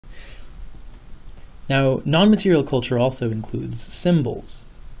Now, non-material culture also includes symbols.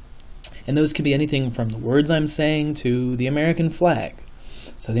 And those could be anything from the words I'm saying to the American flag.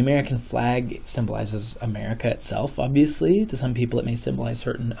 So the American flag symbolizes America itself, obviously. To some people it may symbolize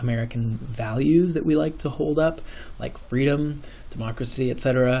certain American values that we like to hold up, like freedom, democracy,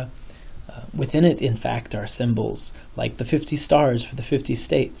 etc. Within it, in fact, are symbols like the 50 stars for the 50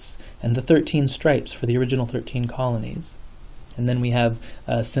 states and the 13 stripes for the original 13 colonies. And then we have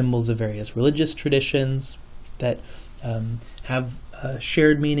symbols of various religious traditions that have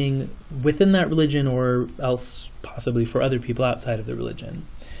shared meaning within that religion, or else possibly for other people outside of the religion.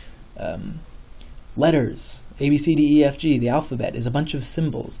 Letters, A, B, C, D, E, F, G, the alphabet, is a bunch of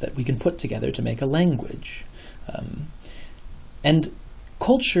symbols that we can put together to make a language. And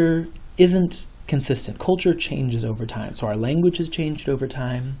culture isn't consistent. Culture changes over time. So our language has changed over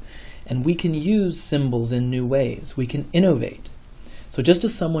time, and we can use symbols in new ways. We can innovate. So just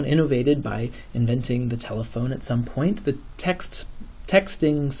as someone innovated by inventing the telephone at some point, the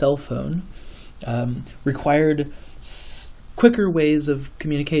texting cell phone required quicker ways of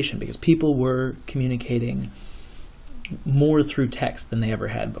communication because people were communicating more through text than they ever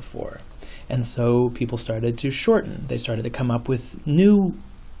had before. And so people started to shorten. They started to come up with new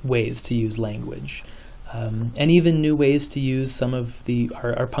ways to use language, and even new ways to use some of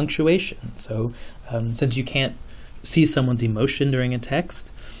our punctuation. So since you can't see someone's emotion during a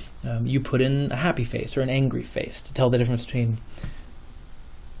text, you put in a happy face or an angry face to tell the difference between,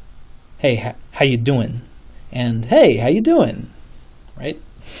 hey, how you doing? And hey, how you doing? Right?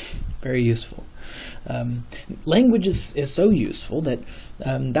 Very useful. Language is so useful that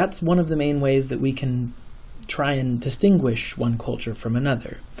that's one of the main ways that we can try and distinguish one culture from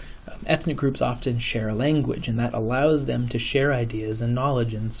another. Ethnic groups often share a language, and that allows them to share ideas and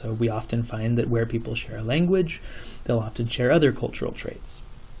knowledge, and so we often find that where people share a language, they'll often share other cultural traits.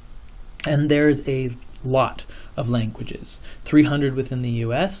 And there's a lot of languages, 300 within the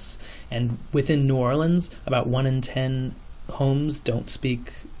US, and within New Orleans, about 1 in 10 homes don't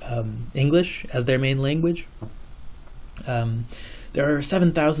speak English as their main language. There are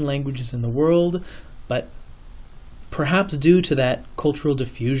 7,000 languages in the world, but perhaps due to that cultural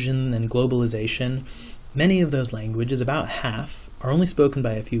diffusion and globalization, many of those languages, about half, are only spoken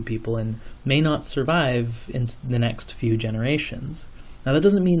by a few people and may not survive in the next few generations. Now, that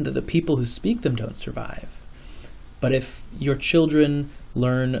doesn't mean that the people who speak them don't survive. But if your children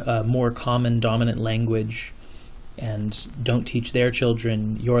learn a more common dominant language and don't teach their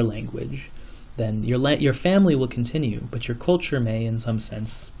children your language, then your family will continue, but your culture may, in some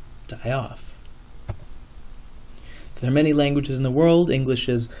sense, die off. So there are many languages in the world. English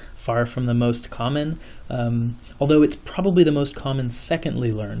is far from the most common, although it's probably the most common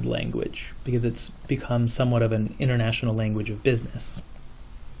secondly learned language because it's become somewhat of an international language of business.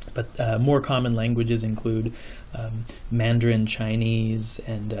 But more common languages include Mandarin Chinese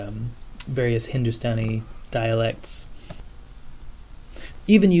and various Hindustani dialects.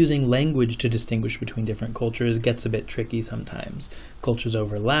 Even using language to distinguish between different cultures gets a bit tricky sometimes. Cultures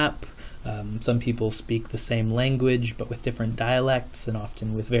overlap. Some people speak the same language but with different dialects and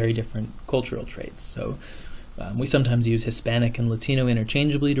often with very different cultural traits. So we sometimes use Hispanic and Latino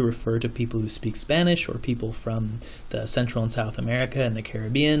interchangeably to refer to people who speak Spanish or people from the Central and South America and the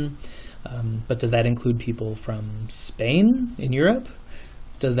Caribbean. But does that include people from Spain in Europe?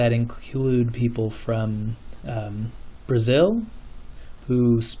 Does that include people from Brazil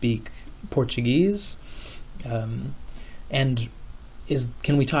who speak Portuguese? And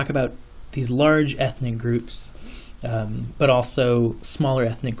can we talk about these large ethnic groups, but also smaller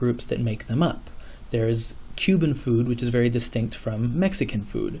ethnic groups that make them up? There's Cuban food, which is very distinct from Mexican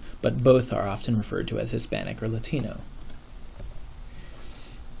food, but both are often referred to as Hispanic or Latino.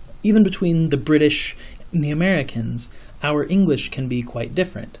 Even between the British and the Americans, our English can be quite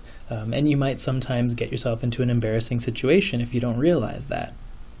different, and you might sometimes get yourself into an embarrassing situation if you don't realize that.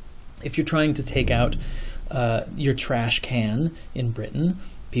 If you're trying to take out your trash can in Britain,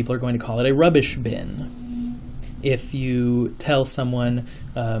 people are going to call it a rubbish bin. If you tell someone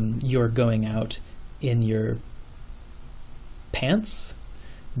you're going out in your pants,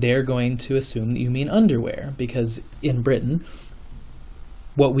 they're going to assume that you mean underwear, because in Britain,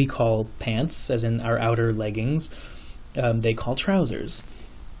 what we call pants, as in our outer leggings, they call trousers.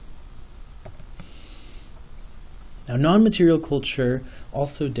 Now, non-material culture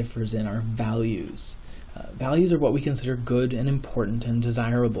also differs in our values. Values are what we consider good and important and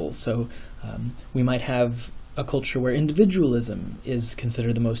desirable. So we might have a culture where individualism is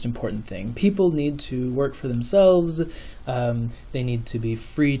considered the most important thing. People need to work for themselves. They need to be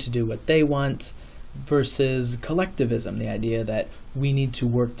free to do what they want. versus collectivism, the idea that we need to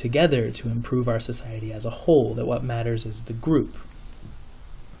work together to improve our society as a whole, that what matters is the group.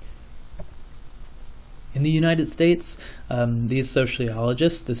 In the United States, these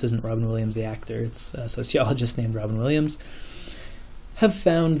sociologists, this isn't Robin Williams the actor, it's a sociologist named Robin Williams, have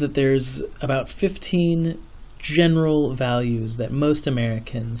found that there's about 15 general values that most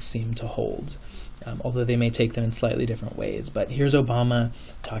Americans seem to hold, although they may take them in slightly different ways. But here's Obama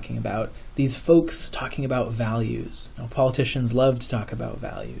talking about these folks talking about values. Now, politicians love to talk about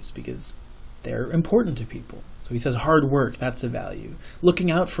values because they're important to people. So he says hard work, that's a value. Looking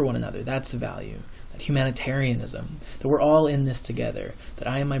out for one another, that's a value. That humanitarianism, that we're all in this together, that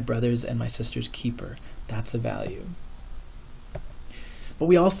I am my brother's and my sister's keeper, that's a value. But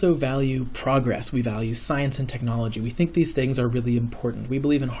we also value progress. We value science and technology. We think these things are really important. We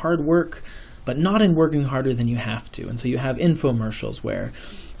believe in hard work, but not in working harder than you have to. And so you have infomercials where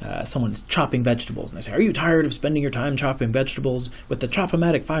someone's chopping vegetables, and they say, are you tired of spending your time chopping vegetables? With the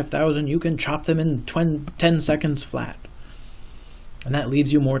Chop-O-Matic 5000, you can chop them in 10 seconds flat. And that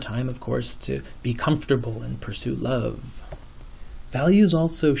leaves you more time, of course, to be comfortable and pursue love. Values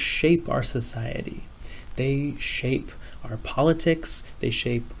also shape our society. They shape our politics, they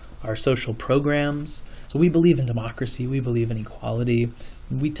shape our social programs. So we believe in democracy, we believe in equality.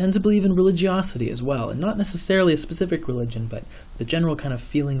 We tend to believe in religiosity as well, and not necessarily a specific religion, but the general kind of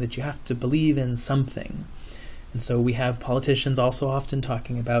feeling that you have to believe in something. And so we have politicians also often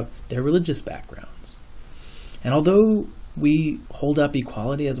talking about their religious backgrounds. And although we hold up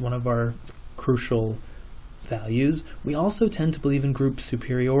equality as one of our crucial values, we also tend to believe in group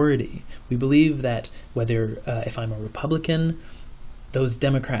superiority. We believe that whether if I'm a Republican, those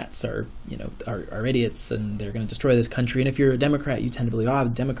Democrats are idiots and they're going to destroy this country. And if you're a Democrat, you tend to believe, the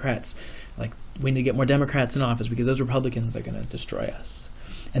Democrats, we need to get more Democrats in office because those Republicans are going to destroy us.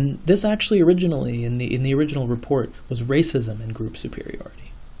 And this actually originally, in the original report, was racism and group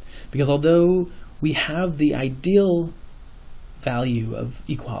superiority. Because although we have the ideal value of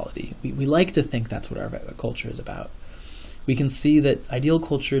equality, we like to think that's what our culture is about. We can see that ideal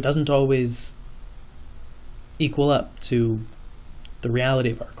culture doesn't always equal up to the reality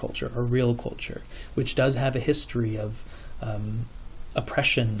of our culture, our real culture, which does have a history of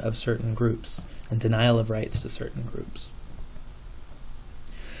oppression of certain groups and denial of rights to certain groups.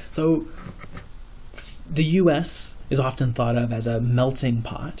 So the U.S. is often thought of as a melting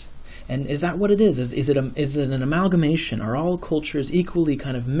pot. And is that what it is? Is it an amalgamation? Are all cultures equally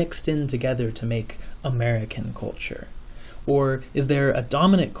kind of mixed in together to make American culture? Or is there a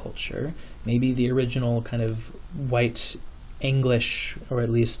dominant culture, maybe the original kind of white English, or at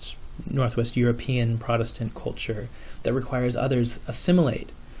least Northwest European Protestant culture, that requires others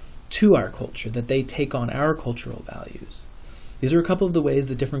assimilate to our culture, that they take on our cultural values? These are a couple of the ways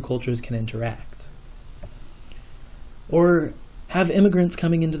that different cultures can interact. Or have immigrants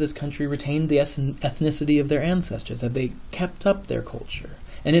coming into this country retained the ethnicity of their ancestors? Have they kept up their culture?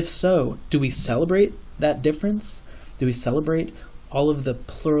 And if so, do we celebrate that difference? Do we celebrate all of the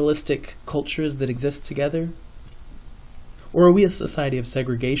pluralistic cultures that exist together? Or are we a society of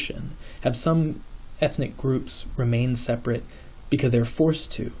segregation? Have some ethnic groups remained separate because they're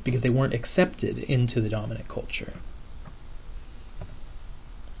forced to, because they weren't accepted into the dominant culture?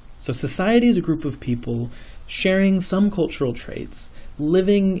 So society is a group of people sharing some cultural traits,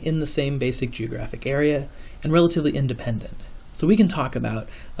 living in the same basic geographic area, and relatively independent. So we can talk about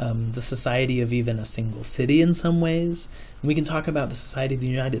the society of even a single city in some ways. And we can talk about the society of the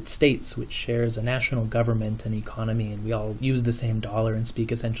United States, which shares a national government and economy, and we all use the same dollar and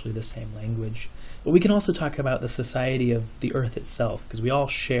speak essentially the same language. But we can also talk about the society of the Earth itself, because we all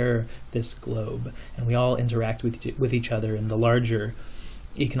share this globe, and we all interact with each other in the larger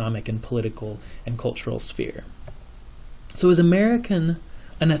economic and political and cultural sphere. So is American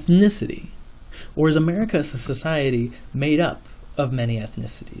an ethnicity? Or is America a society made up of many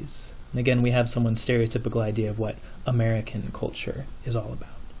ethnicities? And again, we have someone's stereotypical idea of what American culture is all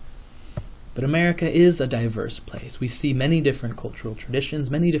about. But America is a diverse place. We see many different cultural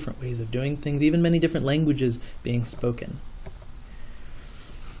traditions, many different ways of doing things, even many different languages being spoken.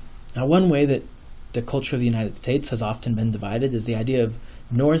 Now, one way that the culture of the United States has often been divided is the idea of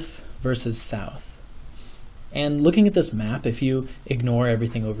North versus South. And looking at this map, if you ignore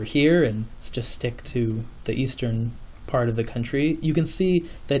everything over here and just stick to the eastern part of the country, you can see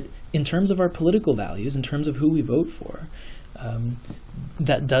that in terms of our political values, in terms of who we vote for,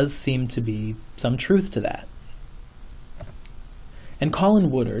 that does seem to be some truth to that. And Colin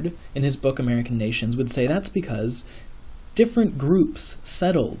Woodard, in his book American Nations, would say that's because different groups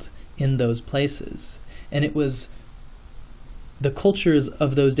settled in those places. And it was the cultures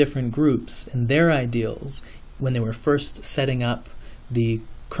of those different groups and their ideals, when they were first setting up the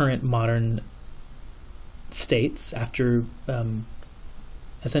current modern states after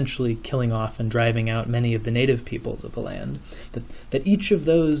essentially killing off and driving out many of the native peoples of the land, that each of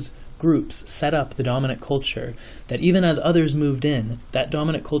those groups set up the dominant culture, that even as others moved in, that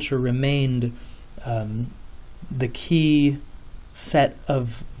dominant culture remained the key set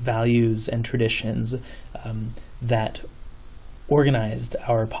of values and traditions that organized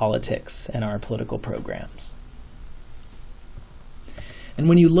our politics and our political programs. And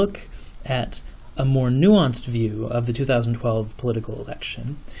when you look at a more nuanced view of the 2012 political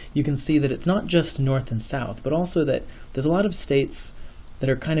election, you can see that it's not just North and South, but also that there's a lot of states that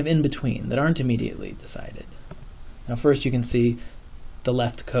are kind of in between, that aren't immediately decided. Now first you can see the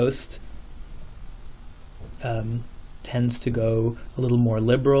left coast tends to go a little more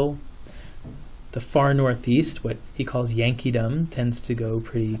liberal. The far northeast, what he calls Yankeedom, tends to go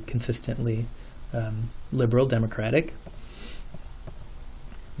pretty consistently liberal, democratic.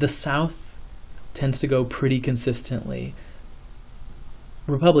 The South tends to go pretty consistently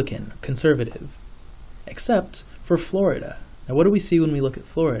Republican, conservative, except for Florida. Now what do we see when we look at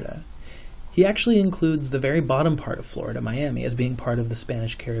Florida? He actually includes the very bottom part of Florida, Miami, as being part of the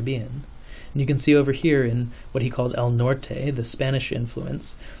Spanish Caribbean. And you can see over here in what he calls El Norte, the Spanish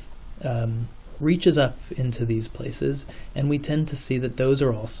influence, reaches up into these places, and we tend to see that those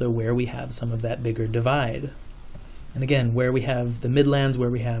are also where we have some of that bigger divide. And again, where we have the Midlands, where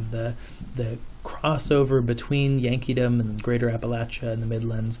we have the crossover between Yankeedom and Greater Appalachia and the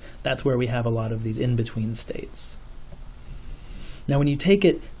Midlands, that's where we have a lot of these in-between states. Now when you take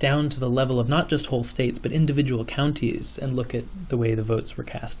it down to the level of not just whole states, but individual counties, and look at the way the votes were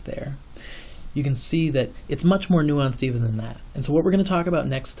cast there, you can see that it's much more nuanced even than that. And so what we're going to talk about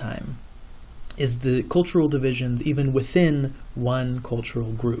next time is the cultural divisions even within one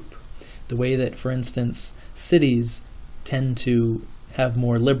cultural group. The way that, for instance, cities tend to have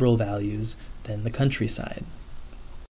more liberal values than the countryside.